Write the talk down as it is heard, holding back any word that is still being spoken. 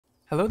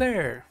Hello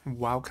there,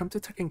 welcome to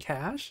Tech and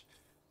Cash.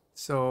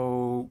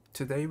 So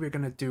today we're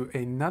gonna do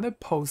another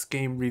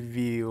post-game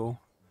review.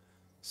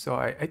 So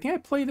I think I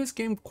played this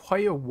game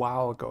quite a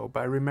while ago, but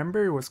I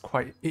remember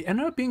it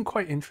ended up being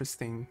quite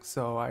interesting.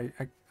 So I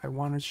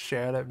want to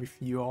share that with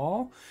you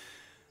all.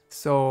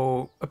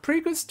 So a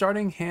pretty good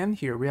starting hand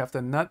here. We have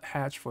the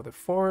Nuthatch for the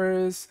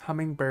forest,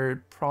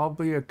 Hummingbird,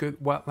 probably a good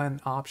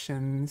wetland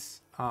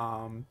options,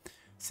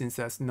 since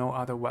there's no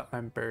other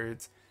wetland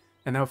birds.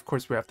 And then of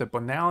course we have the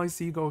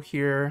Bonalis Eagle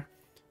here.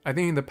 I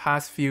think in the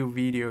past few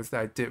videos that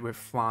I did with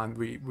Flan,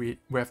 we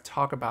have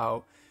talked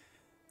about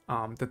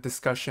the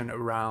discussion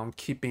around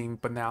keeping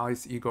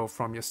Bonalis Eagle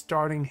from your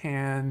starting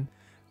hand.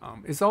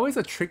 It's always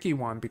a tricky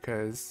one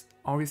because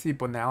obviously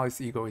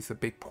Bonalis Eagle is a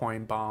big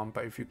point bomb,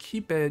 but if you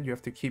keep it, you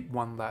have to keep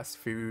one less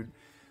food.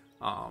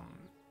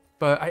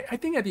 But I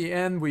think at the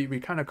end we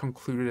kind of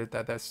concluded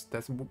that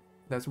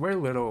there's very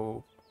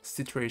little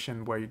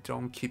situation where you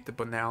don't keep the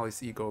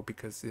Bonalis Eagle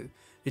because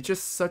it's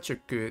just such a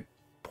good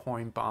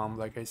point bomb.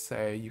 Like I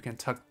say, you can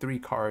tuck 3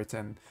 cards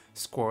and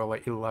score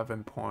like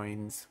 11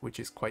 points, which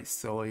is quite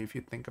silly if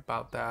you think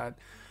about that.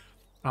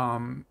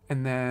 And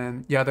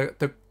then yeah,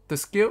 the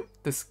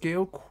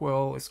scale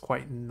quill is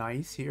quite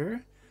nice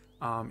here.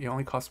 It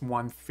only costs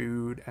 1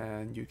 food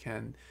and you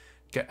can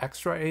get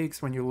extra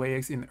eggs when you lay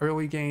eggs in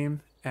early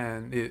game,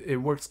 and it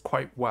works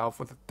quite well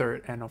for the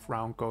third end of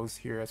round goals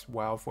here as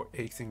well for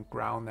eggs in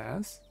ground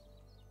nest.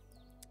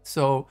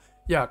 So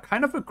yeah,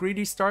 kind of a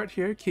greedy start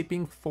here,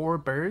 keeping 4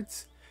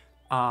 birds.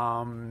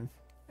 And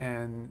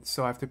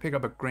so I have to pick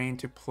up a grain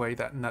to play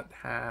that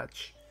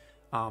Nuthatch.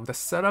 The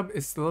setup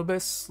is a little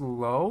bit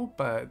slow,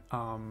 but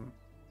I'm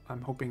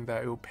hoping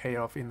that it will pay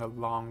off in the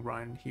long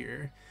run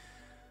here.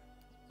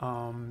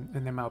 And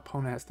then my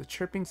opponent has the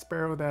Chirping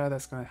Sparrow there.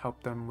 That's going to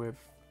help them with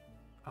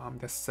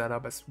the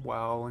setup as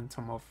well in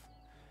terms of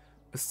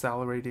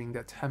accelerating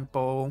the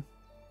tempo.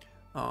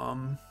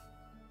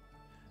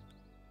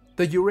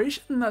 The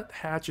Eurasian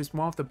Nuthatch is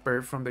one of the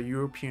birds from the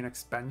European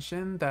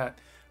expansion that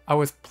I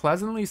was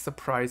pleasantly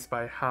surprised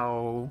by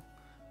how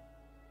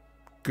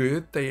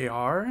good they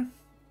are.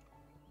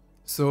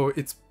 So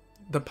it's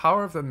the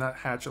power of the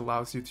Nuthatch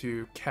allows you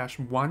to cash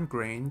 1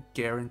 grain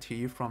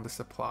guarantee from the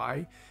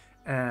supply,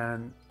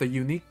 and the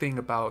unique thing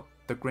about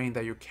the grain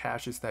that you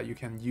cash is that you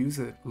can use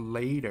it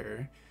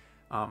later.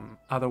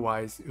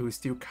 Otherwise it will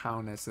still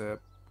count as a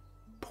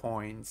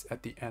points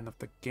at the end of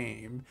the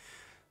game.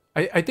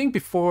 I think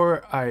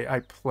before I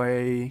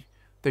play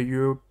the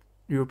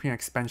European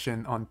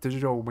expansion on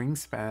digital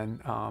Wingspan,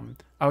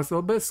 I was a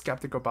little bit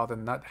skeptical about the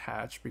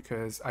Nuthatch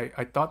because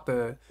I thought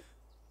the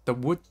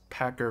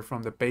woodpecker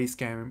from the base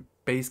game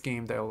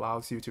that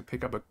allows you to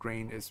pick up a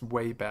grain is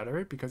way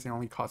better because it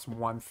only costs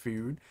 1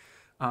 food.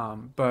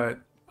 But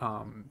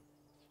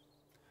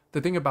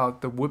the thing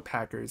about the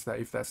woodpecker is that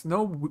if there's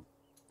no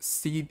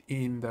seed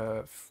in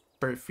the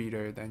bird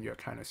feeder, then you're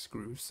kind of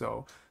screwed.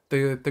 So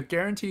the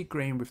guaranteed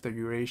grain with the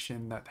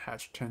Eurasian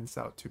Nuthatch turns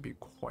out to be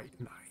quite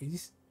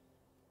nice.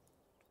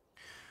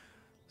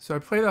 So I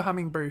play the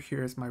Hummingbird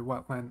here as my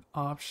wetland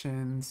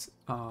options.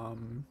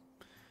 And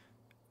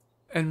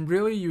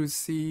really you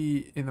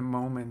see in the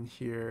moment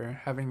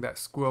here, having that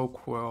scale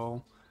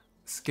quill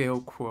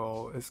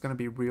is going to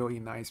be really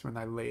nice when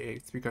I lay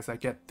eggs because I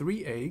get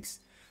 3 eggs,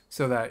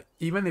 so that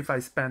even if I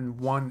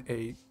spend 1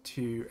 egg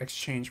to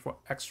exchange for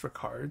extra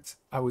cards,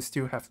 I will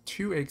still have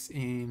 2 eggs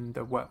in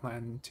the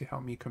wetland to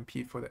help me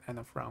compete for the end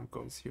of round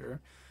goals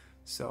here.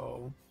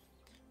 So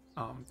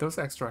those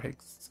extra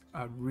eggs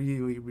are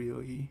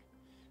really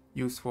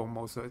useful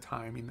most of the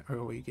time in the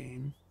early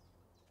game.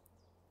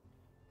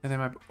 And then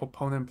my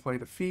opponent played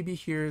the Phoebe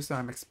here, so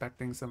I'm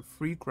expecting some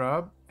free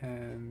grub,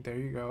 and there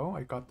you go,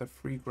 I got the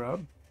free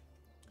grub.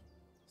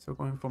 So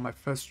going for my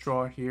first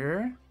draw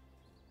here,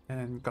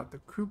 and got the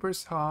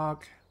Cooper's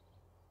Hawk,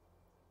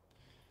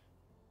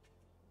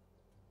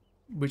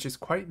 which is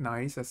quite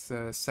nice as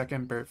the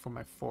second bird for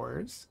my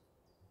forest.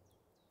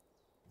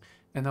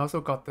 And also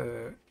got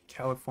the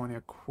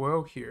California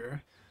Quill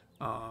here.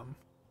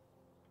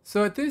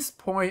 So at this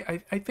point,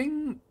 I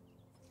think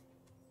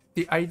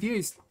the idea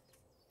is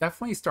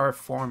definitely start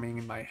forming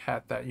in my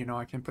head that, you know,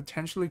 I can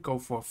potentially go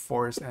for a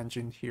forest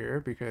engine here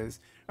because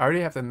I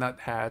already have the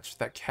Nuthatch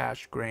that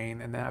cash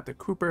grain, and then I have the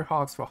Cooper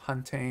Hawks for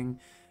hunting,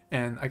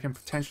 and I can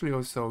potentially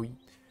also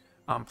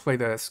play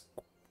the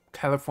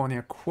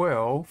California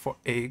Quill for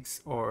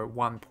eggs or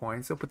 1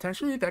 point. So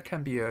potentially that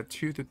can be a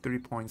 2 to 3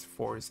 points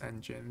forest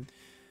engine.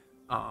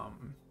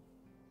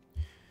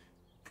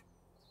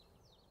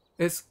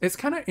 It's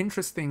kind of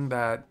interesting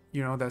that,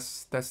 you know,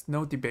 there's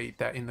no debate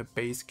that in the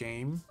base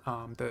game,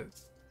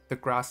 the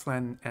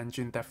grassland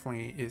engine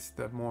definitely is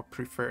the more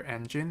preferred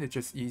engine. It's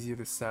just easier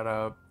to set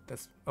up.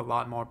 There's a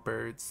lot more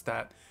birds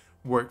that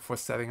work for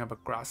setting up a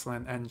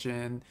grassland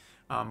engine.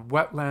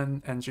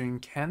 Wetland engine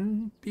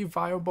can be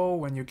viable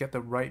when you get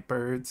the right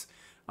birds.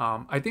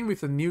 I think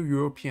with the new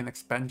European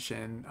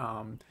expansion,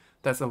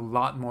 there's a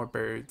lot more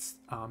birds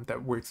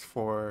that works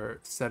for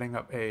setting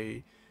up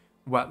a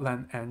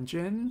wetland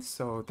engine,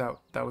 so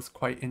that was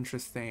quite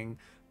interesting.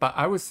 But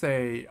I would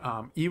say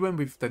even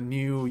with the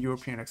new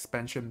European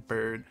expansion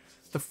bird,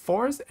 the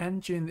forest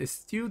engine is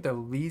still the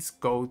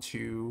least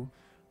go-to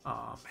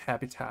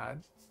habitat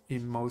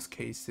in most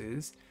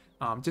cases.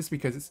 Just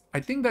because I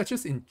think that's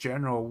just in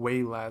general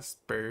way less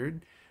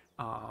bird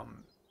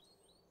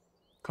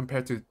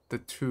compared to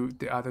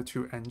the other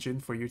two engine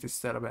for you to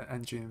set up an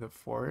engine in the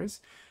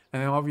forest.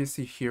 And then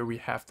obviously here we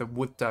have the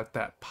wood duck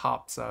that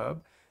pops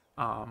up.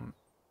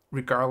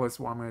 Regardless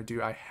what I'm going to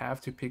do, I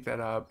have to pick that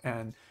up,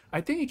 and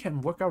I think it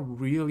can work out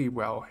really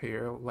well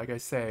here. Like I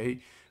say,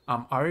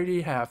 I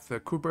already have the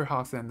Cooper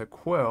Hawks and the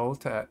Quill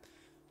that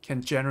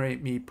can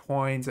generate me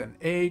points and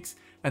eggs,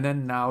 and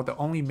then now the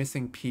only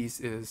missing piece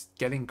is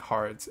getting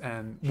cards,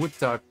 and wood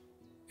duck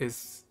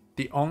is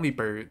the only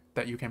bird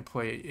that you can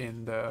play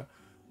in the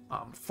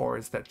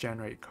forest that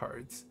generate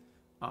cards.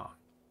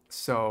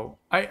 So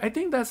I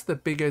think that's the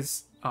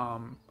biggest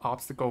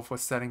obstacle for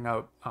setting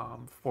up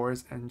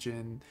forest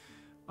engine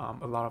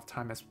a lot of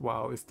time as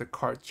well, is the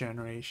card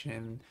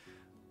generation.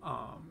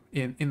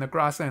 In the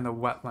grassland and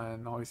the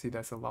wetland, obviously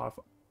there's a lot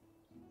of,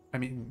 I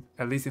mean,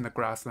 at least in the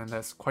grassland,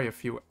 there's quite a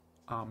few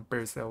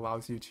birds that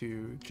allows you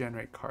to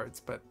generate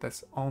cards, but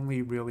that's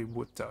only really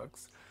wood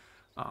ducks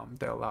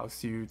that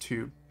allows you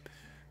to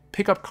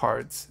pick up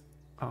cards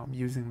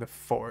using the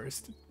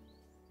forest.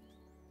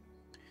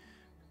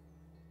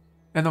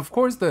 And of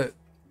course, the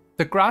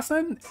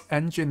grassland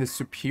engine is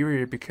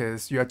superior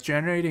because you are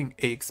generating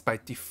eggs by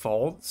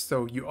default,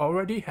 so you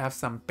already have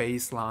some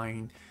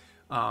baseline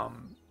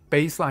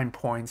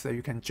points that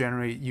you can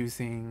generate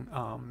using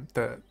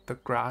the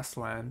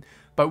grassland.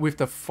 But with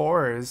the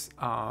forest,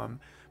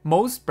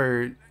 most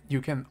bird you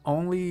can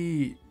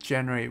only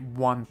generate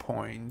 1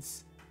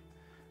 point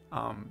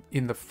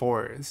in the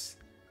forest.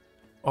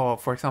 Or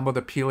for example,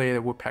 the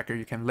pileated woodpecker,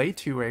 you can lay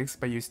 2 eggs,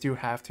 but you still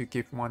have to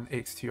give 1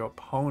 egg to your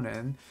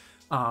opponent.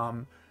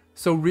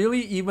 So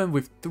really, even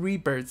with 3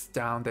 birds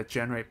down that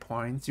generate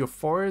points, your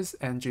forest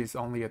engine is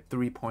only a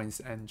 3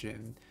 points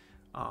engine,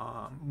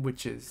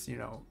 which is, you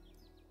know,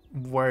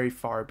 very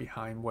far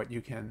behind what you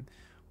can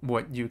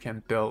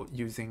build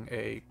using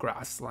a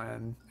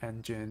grassland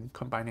engine,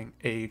 combining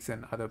eggs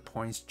and other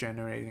points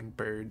generating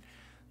bird.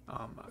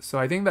 So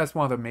I think that's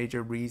one of the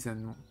major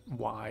reasons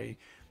why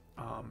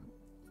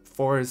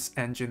forest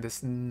engine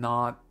is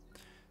not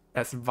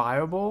as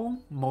viable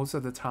most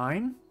of the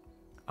time.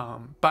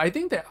 But I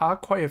think there are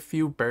quite a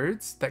few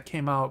birds that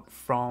came out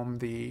from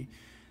the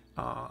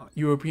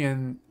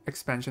European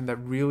expansion that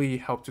really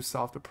helped to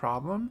solve the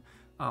problem.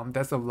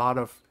 There's a lot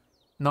of,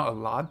 not a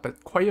lot,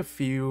 but quite a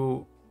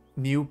few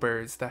new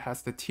birds that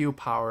has the teal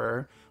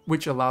power,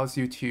 which allows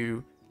you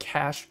to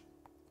cache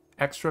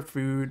extra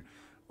food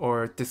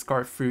or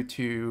discard food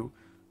to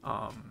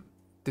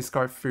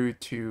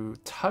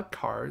tug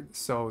card.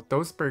 So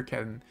those birds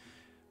can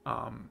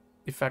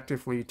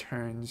effectively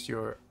turns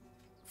your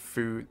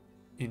food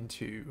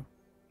into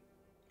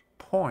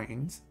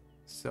points,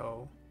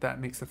 so that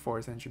makes the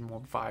forest engine more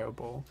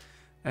viable.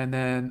 And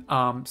then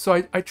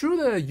so I drew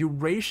the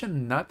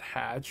Eurasian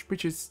nuthatch,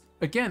 which is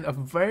again a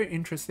very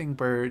interesting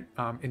bird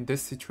in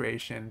this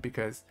situation,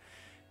 because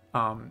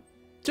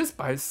just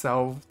by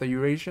itself the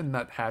Eurasian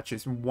nuthatch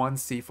is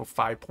 1C for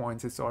 5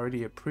 points. It's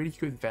already a pretty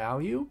good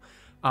value,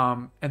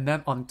 and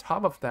then on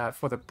top of that,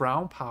 for the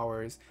brown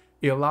powers,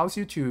 it allows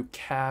you to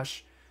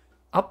cache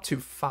up to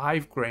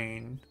 5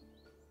 grain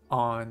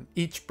on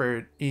each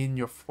bird in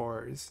your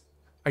forest.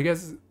 I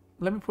guess,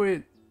 let me put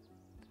it,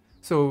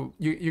 so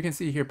you can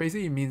see here,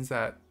 basically it means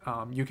that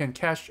you can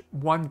cache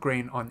 1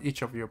 grain on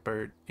each of your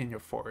bird in your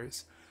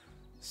forest.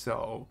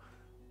 So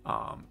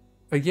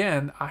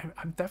again,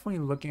 I'm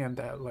definitely looking at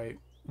that like,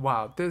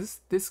 wow,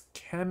 this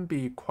can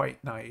be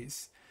quite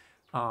nice.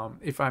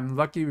 If I'm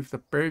lucky with the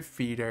bird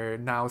feeder,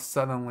 now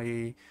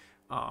suddenly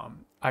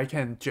I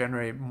can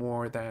generate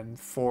more than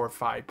 4 or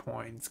 5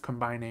 points,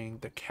 combining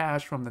the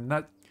cache from the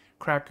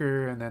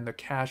nutcracker and then the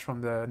cache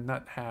from the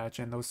nuthatch,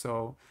 and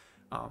also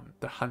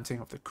the hunting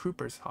of the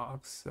Cooper's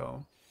hawks.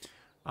 So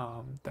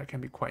that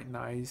can be quite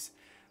nice.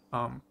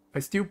 I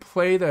still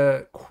play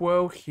the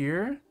quill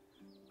here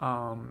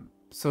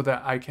so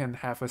that I can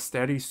have a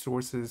steady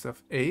sources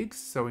of eggs.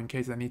 So in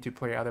case I need to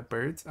play other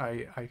birds,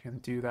 I can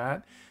do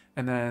that.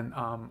 And then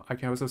I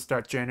can also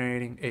start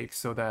generating eggs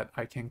so that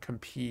I can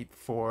compete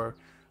for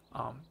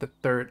the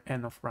third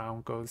end of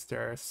round goes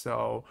there.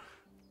 So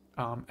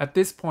at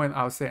this point,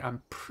 I'll say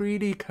I'm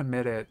pretty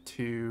committed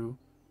to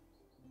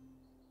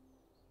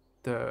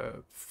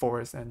the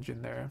forest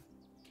engine there,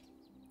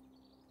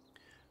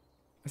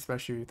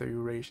 especially the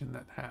Eurasian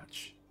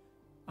nuthatch.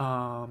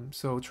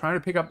 So trying to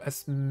pick up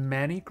as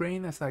many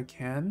grain as I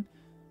can.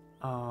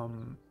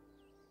 And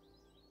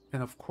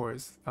of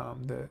course,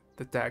 the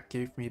deck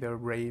gave me the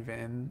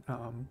Raven.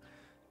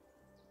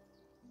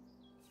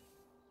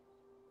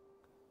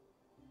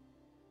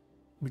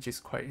 Which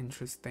is quite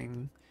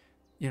interesting.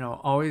 You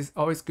know, always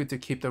good to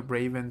keep the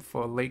Raven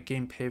for late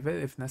game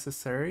pivot if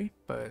necessary.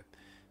 But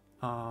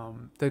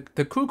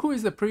the Cuckoo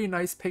is a pretty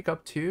nice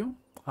pickup too.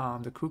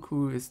 The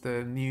Cuckoo is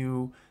the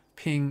new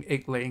ping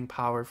egg laying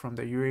power from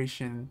the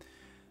Eurasian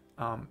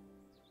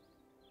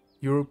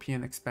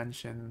European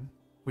expansion,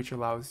 which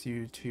allows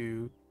you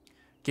to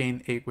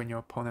gain egg when your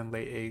opponent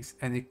lay eggs,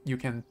 and you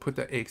can put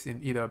the eggs in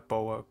either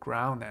bow or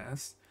ground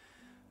nest.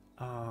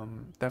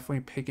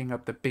 Definitely picking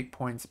up the big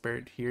point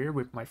spirit here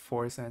with my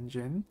force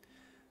engine.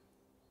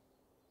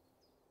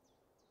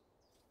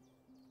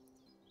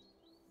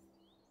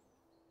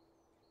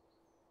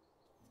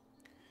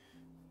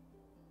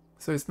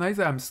 So it's nice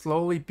that I'm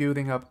slowly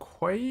building up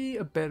quite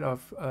a bit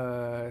of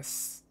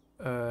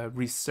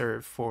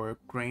reserve for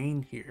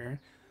grain here.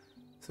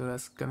 So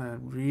that's gonna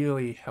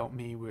really help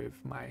me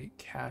with my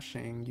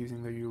caching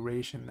using the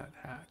Eurasian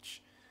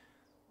nuthatch.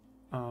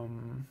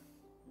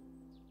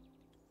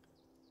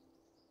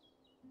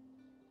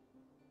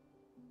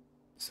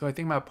 So I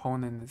think my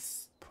opponent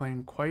is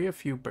playing quite a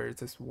few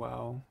birds as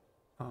well.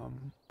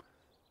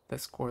 That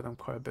score them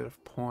quite a bit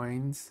of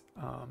points.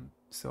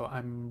 So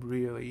I'm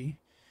really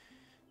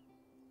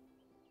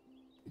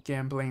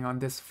gambling on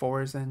this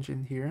force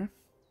engine here.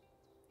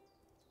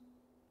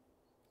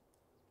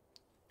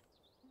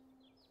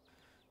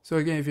 So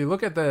again, if you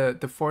look at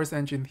the force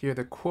engine here,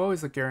 the quo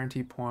is a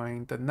guarantee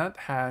point, the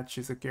nuthatch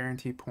is a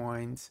guarantee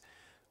point,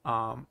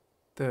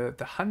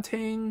 the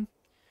hunting,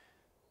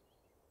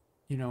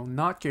 you know,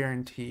 not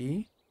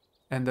guarantee,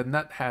 and the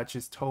nuthatch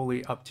is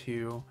totally up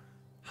to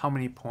how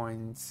many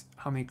points,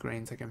 how many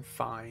grains I can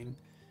find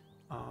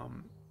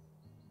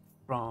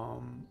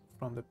from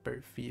the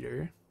bird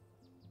feeder.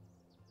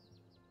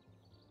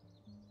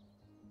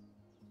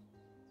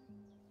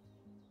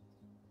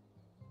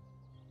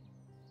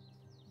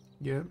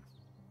 Yep.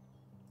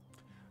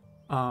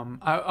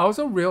 I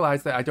also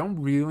realized that I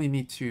don't really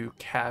need to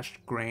cache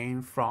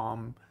grain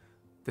from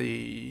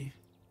the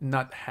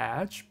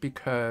nuthatch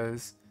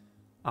because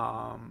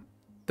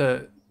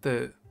the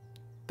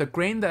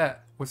grain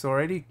that was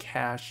already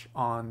cached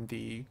on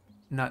the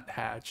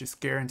nuthatch is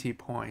guaranteed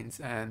points,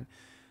 and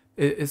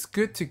it's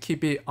good to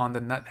keep it on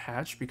the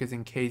nuthatch because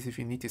in case if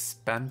you need to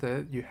spend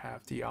it, you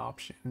have the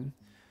option.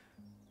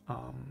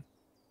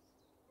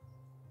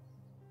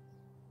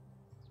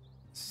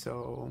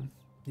 So,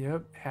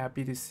 yep,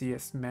 happy to see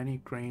as many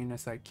grain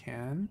as I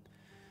can.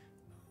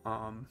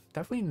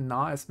 Definitely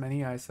not as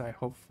many as I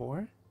hope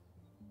for.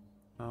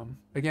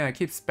 Again, I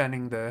keep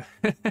spending the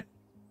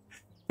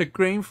the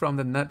grain from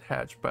the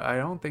nuthatch, but I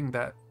don't think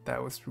that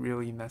that was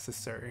really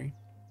necessary.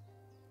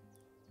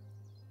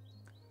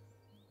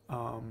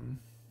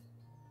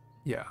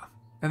 Yeah,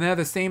 and then at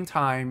the same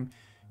time,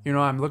 you know,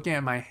 I'm looking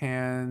at my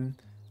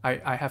hand.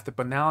 I have the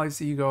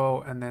Banal's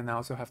Eagle, and then I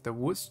also have the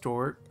Wood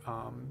Stork.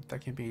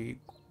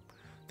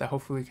 That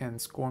hopefully can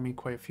score me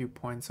quite a few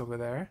points over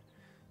there.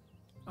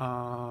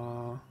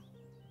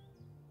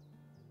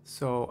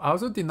 So I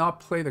also did not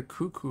play the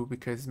Cuckoo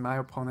because my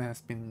opponent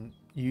has been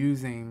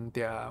using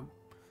their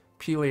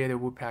pileated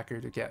woodpecker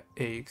to get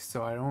eggs,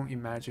 so I don't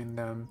imagine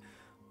them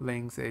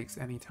laying eggs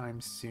anytime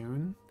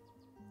soon.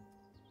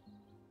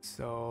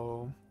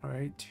 So,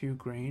 alright, 2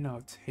 grain,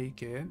 I'll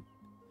take it.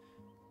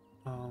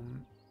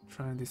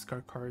 Trying to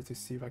discard cards to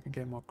see if I can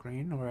get more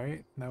grain.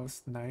 Alright, that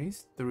was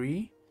nice.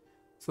 3.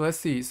 So let's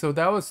see. So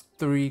that was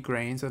 3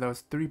 grain, so that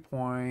was 3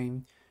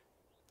 point.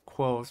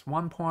 Quills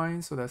 1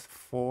 point, so that's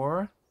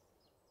 4.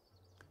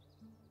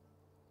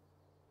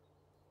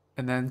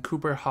 And then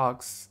Cooper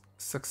Hawks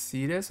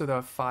succeeded, so that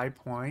was 5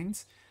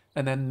 points.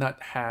 And then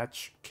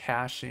Nuthatch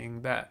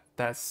cashing,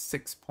 that's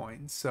 6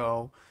 points.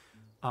 So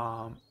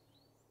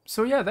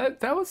so yeah,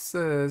 that was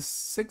a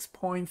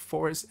 6-point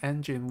force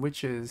engine,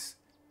 which is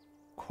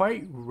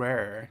quite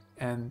rare.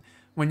 And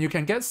when you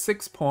can get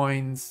 6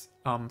 points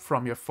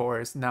from your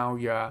force, now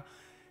you're,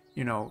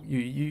 you know,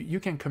 you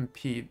can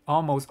compete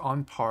almost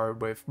on par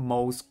with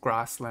most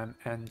grassland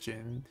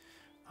engine.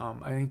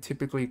 I think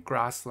typically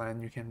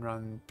grassland you can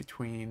run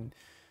between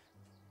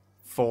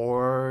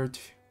 4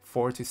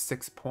 to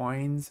 6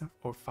 points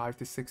or 5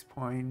 to 6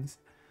 points.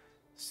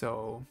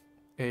 So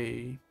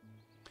a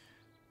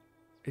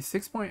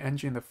 6-point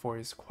engine in the 4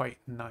 is quite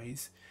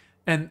nice.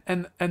 And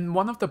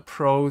one of the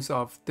pros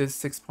of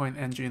this 6-point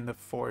engine in the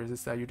 4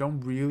 is that you don't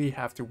really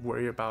have to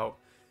worry about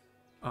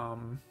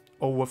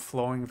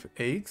overflowing with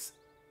eggs,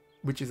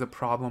 which is a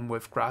problem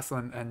with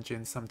grassland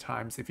engines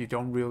sometimes. If you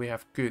don't really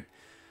have good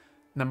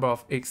number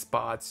of egg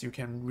spots, you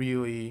can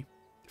really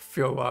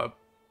fill up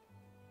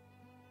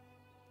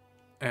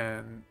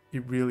and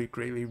you really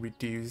greatly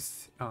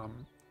reduce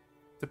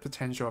the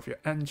potential of your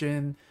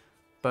engine.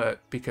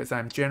 But because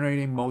I'm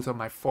generating most of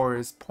my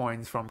forest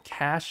points from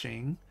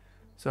caching,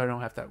 so I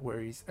don't have that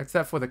worries,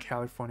 except for the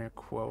California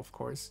Quill, of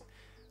course.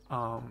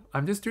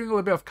 I'm just doing a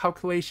little bit of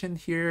calculation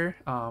here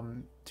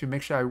to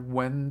make sure I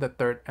win the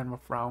 3rd end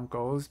of round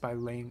goals by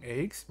laying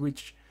eggs,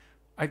 which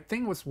I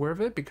think was worth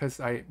it because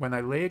when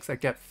I lay eggs, I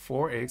get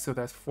 4 eggs, so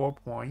that's 4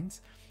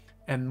 points.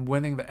 And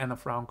winning the end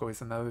of round goal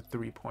is another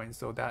 3 points,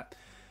 so that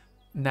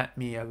net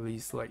me at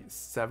least like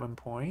 7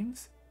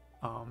 points.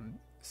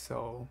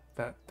 So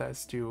that's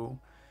still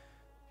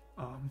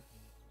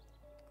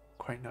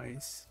quite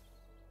nice.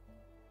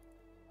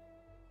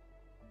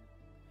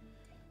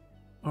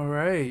 All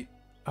right.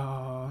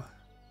 So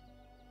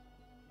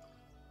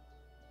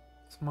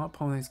my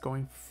opponent is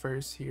going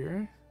first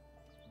here.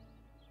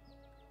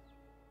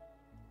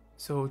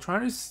 So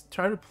try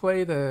to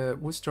play the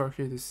Woodstock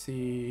here to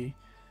see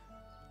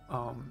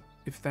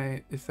if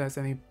there's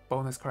any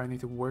bonus card I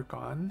need to work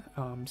on.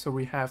 So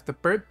we have the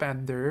Bird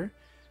Bender,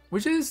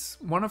 which is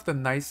one of the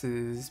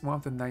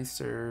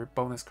nicer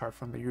bonus card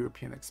from the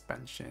European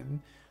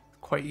expansion.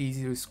 Quite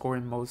easy to score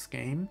in most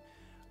game.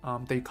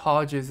 The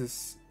Ecologist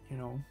is, you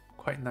know,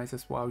 quite nice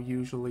as well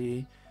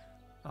usually.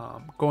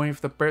 Going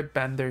with the Bird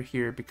Bender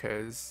here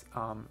because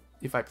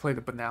if I play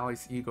the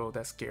Banali's Eagle,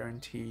 that's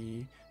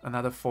guarantee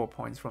another 4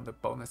 points from the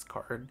bonus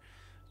card.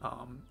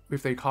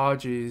 With the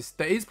Ecologist,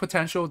 there is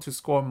potential to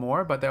score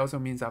more, but that also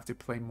means I have to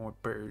play more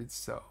birds,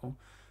 so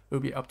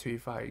it'll be up to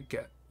if I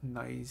get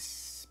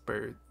nice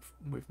bird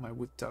with my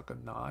Wood Duck or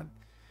not.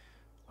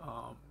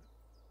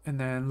 And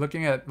then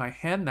looking at my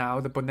hand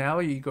now, the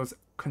Bonelli Eagles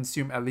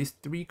consume at least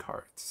 3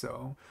 cards,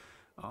 so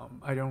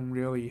I don't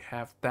really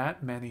have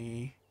that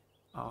many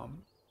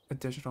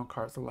additional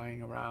cards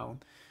lying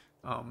around.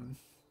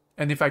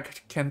 And if I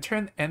can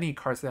turn any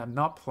cards that I'm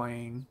not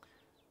playing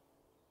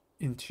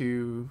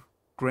into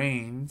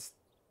grains,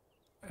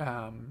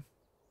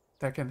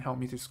 that can help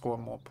me to score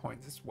more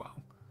points as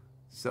well.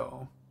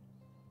 So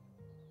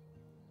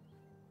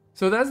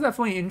that's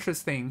definitely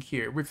interesting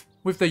here.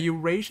 With the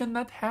Eurasian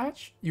Nut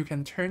Hatch, you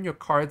can turn your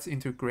cards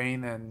into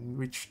grain and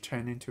which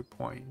turn into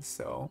points.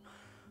 So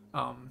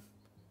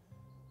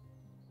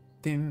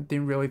didn't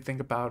really think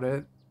about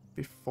it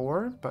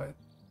before, but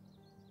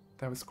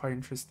that was quite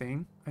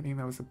interesting. I think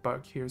that was a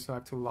bug here, so I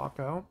have to lock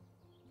out.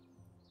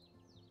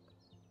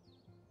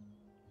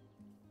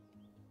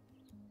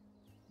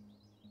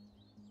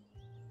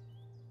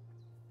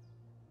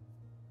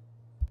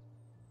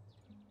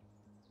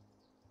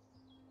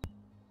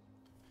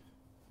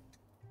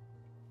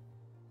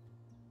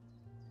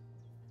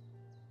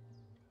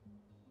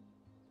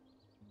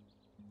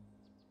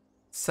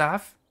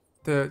 Saf,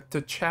 the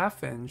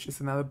chaffinch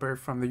is another bird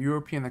from the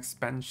European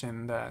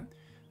expansion that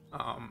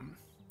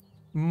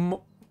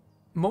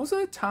most of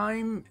the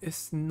time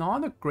it's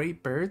not a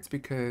great bird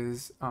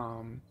because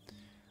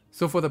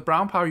so for the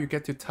brown power you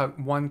get to tuck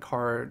one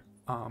card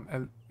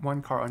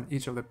on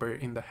each of the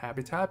bird in the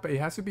habitat, but it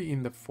has to be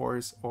in the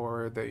forest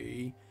or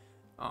the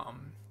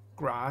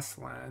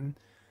grassland.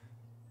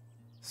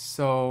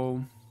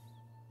 So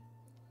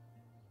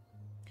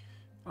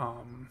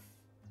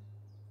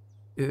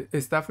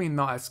it's definitely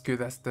not as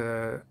good as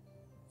the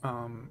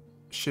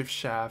Shift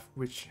Shaft,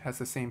 which has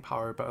the same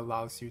power but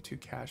allows you to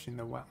cache in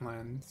the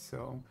wetland,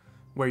 so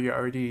where you're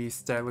already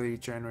steadily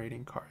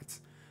generating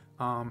cards.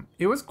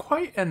 It was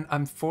quite an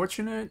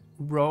unfortunate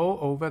roll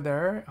over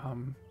there.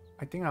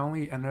 I think I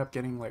only ended up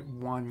getting like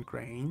 1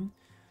 grain,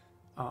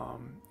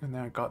 and then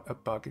I got a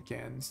bug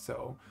again.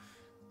 So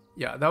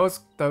yeah, that was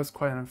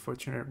quite an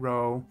unfortunate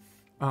roll.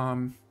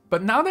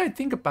 But now that I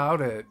think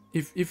about it,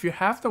 if you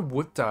have the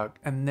Wood Duck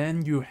and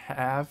then you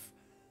have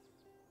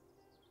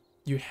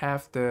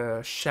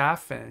the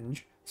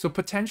Chaffinch, so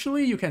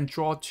potentially you can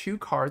draw 2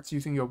 cards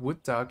using your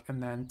Wood Duck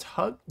and then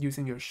tug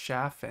using your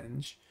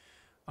Chaffinch.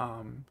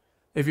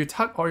 If you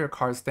tug all your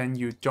cards, then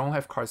you don't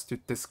have cards to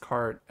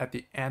discard at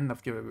the end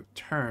of your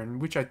turn,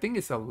 which I think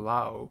is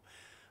allowed.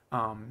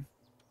 I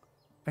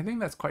think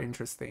that's quite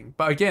interesting.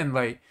 But again,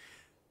 like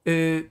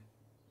it's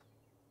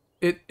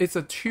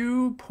a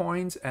 2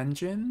 points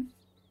engine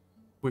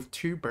with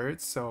 2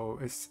 birds, so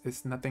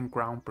it's nothing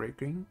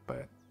groundbreaking,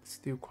 but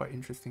still quite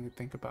interesting to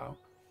think about.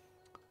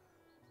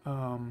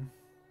 I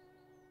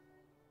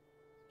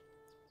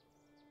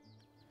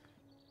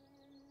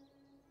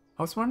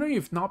was wondering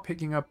if not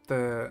picking up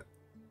the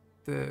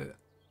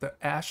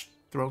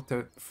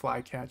ash-throated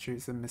flycatcher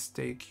is a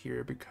mistake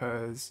here,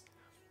 because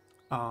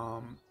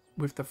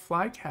with the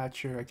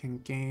flycatcher I can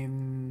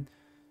gain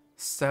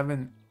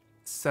 7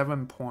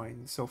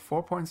 points, so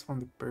 4 points from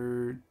the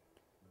bird,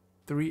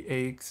 3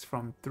 eggs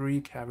from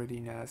 3 cavity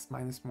nests,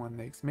 -1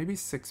 eggs, maybe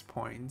 6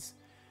 points.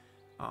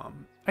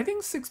 I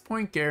think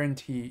 6-point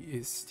guarantee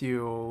is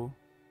still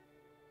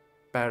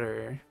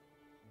better.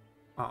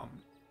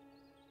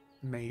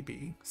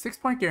 Maybe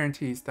 6-point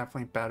guarantee is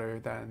definitely better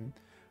than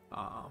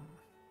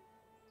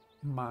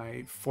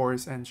my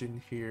forest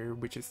engine here,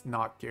 which is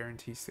not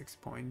guaranteed 6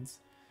 points.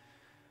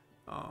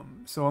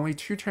 So only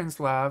 2 turns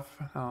left.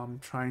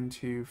 Trying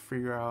to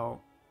figure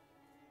out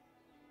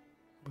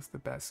what's the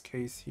best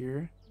case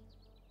here.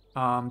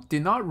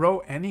 Did not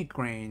roll any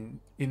grain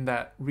in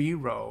that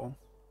reroll.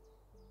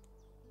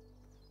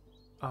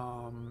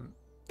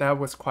 That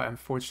was quite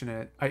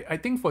unfortunate. I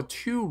think for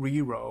 2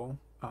 reroll,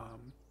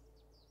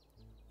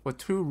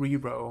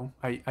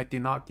 I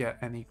did not get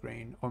any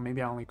grain, or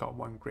maybe I only got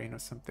 1 grain or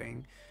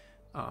something.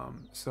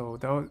 So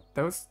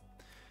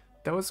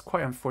that was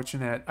quite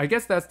unfortunate. I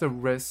guess that's the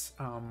risk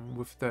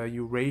with the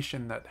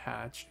Eurasian Nut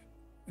Hatch.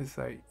 It's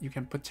like you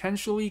can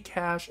potentially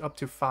cache up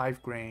to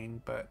 5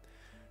 grain, but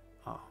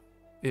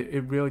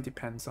it really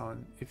depends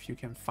on if you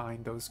can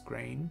find those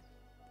grain.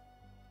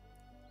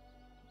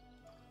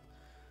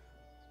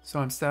 So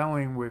I'm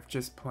settling with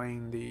just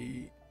playing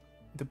the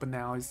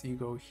Banali's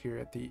Eagle here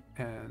at the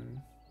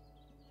end.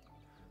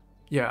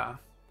 Yeah.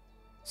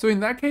 So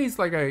in that case,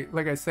 like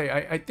I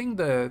say, I think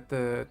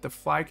the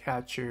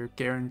flycatcher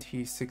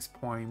guarantee 6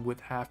 point would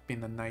have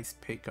been a nice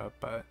pickup,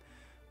 but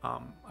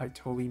I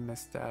totally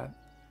missed that.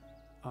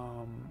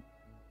 Um,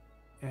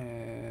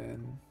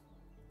 and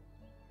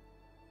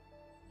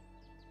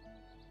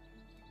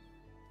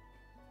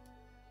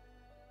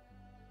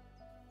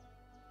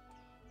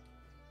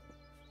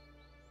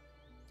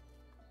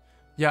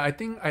yeah, I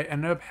think I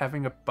ended up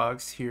having a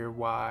bugs here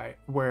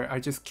where I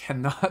just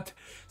cannot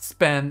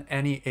spend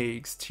any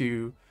eggs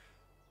to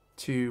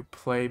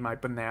play my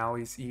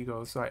Banali's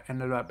ego, so I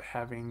ended up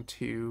having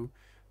to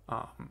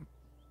um,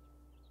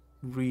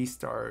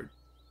 restart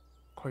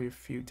quite a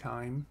few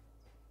times.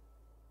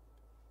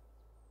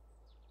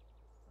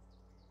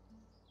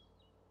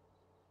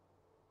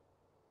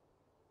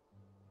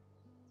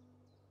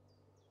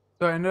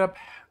 So I ended up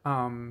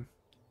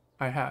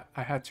I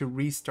had to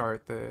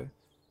restart the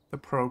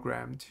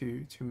program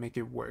to make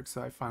it work.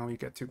 So I finally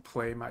get to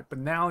play my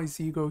Banali's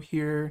ego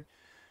here.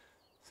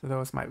 So that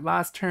was my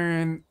last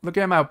turn.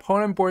 Looking at my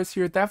opponent boards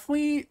here,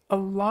 definitely a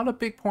lot of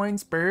big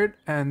points bird,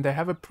 and they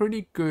have a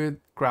pretty good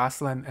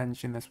grassland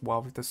engine as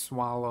well with the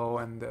swallow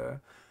and the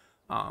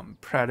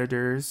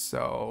predators.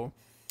 So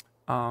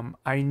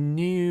I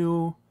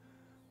knew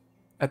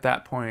at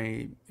that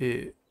point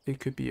it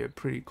could be a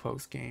pretty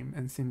close game,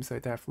 and seems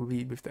like they have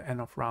lead with the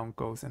end of round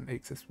goals and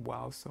eggs as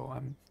well. So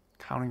I'm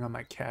counting on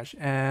my cash,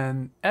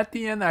 and at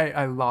the end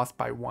I lost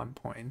by 1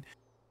 point.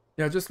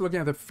 Yeah, just looking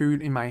at the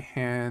food in my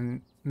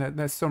hand,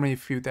 there's so many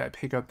food that I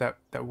pick up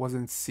that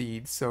wasn't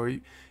seed. So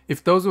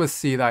if those were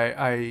seed,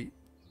 I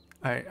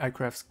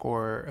could have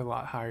scored a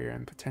lot higher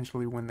and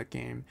potentially win the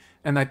game.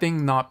 And I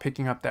think not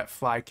picking up that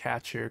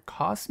flycatcher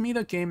cost me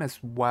the game as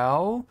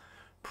well,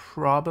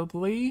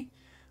 probably.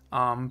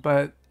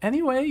 But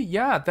anyway,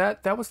 yeah,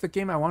 that was the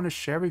game I wanted to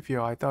share with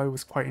you. I thought it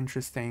was quite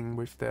interesting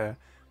with the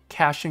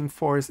caching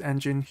forest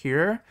engine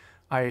here.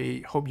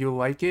 I hope you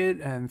like it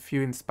and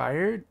feel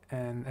inspired.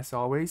 And as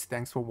always,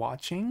 thanks for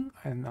watching,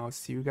 and I'll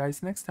see you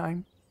guys next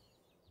time.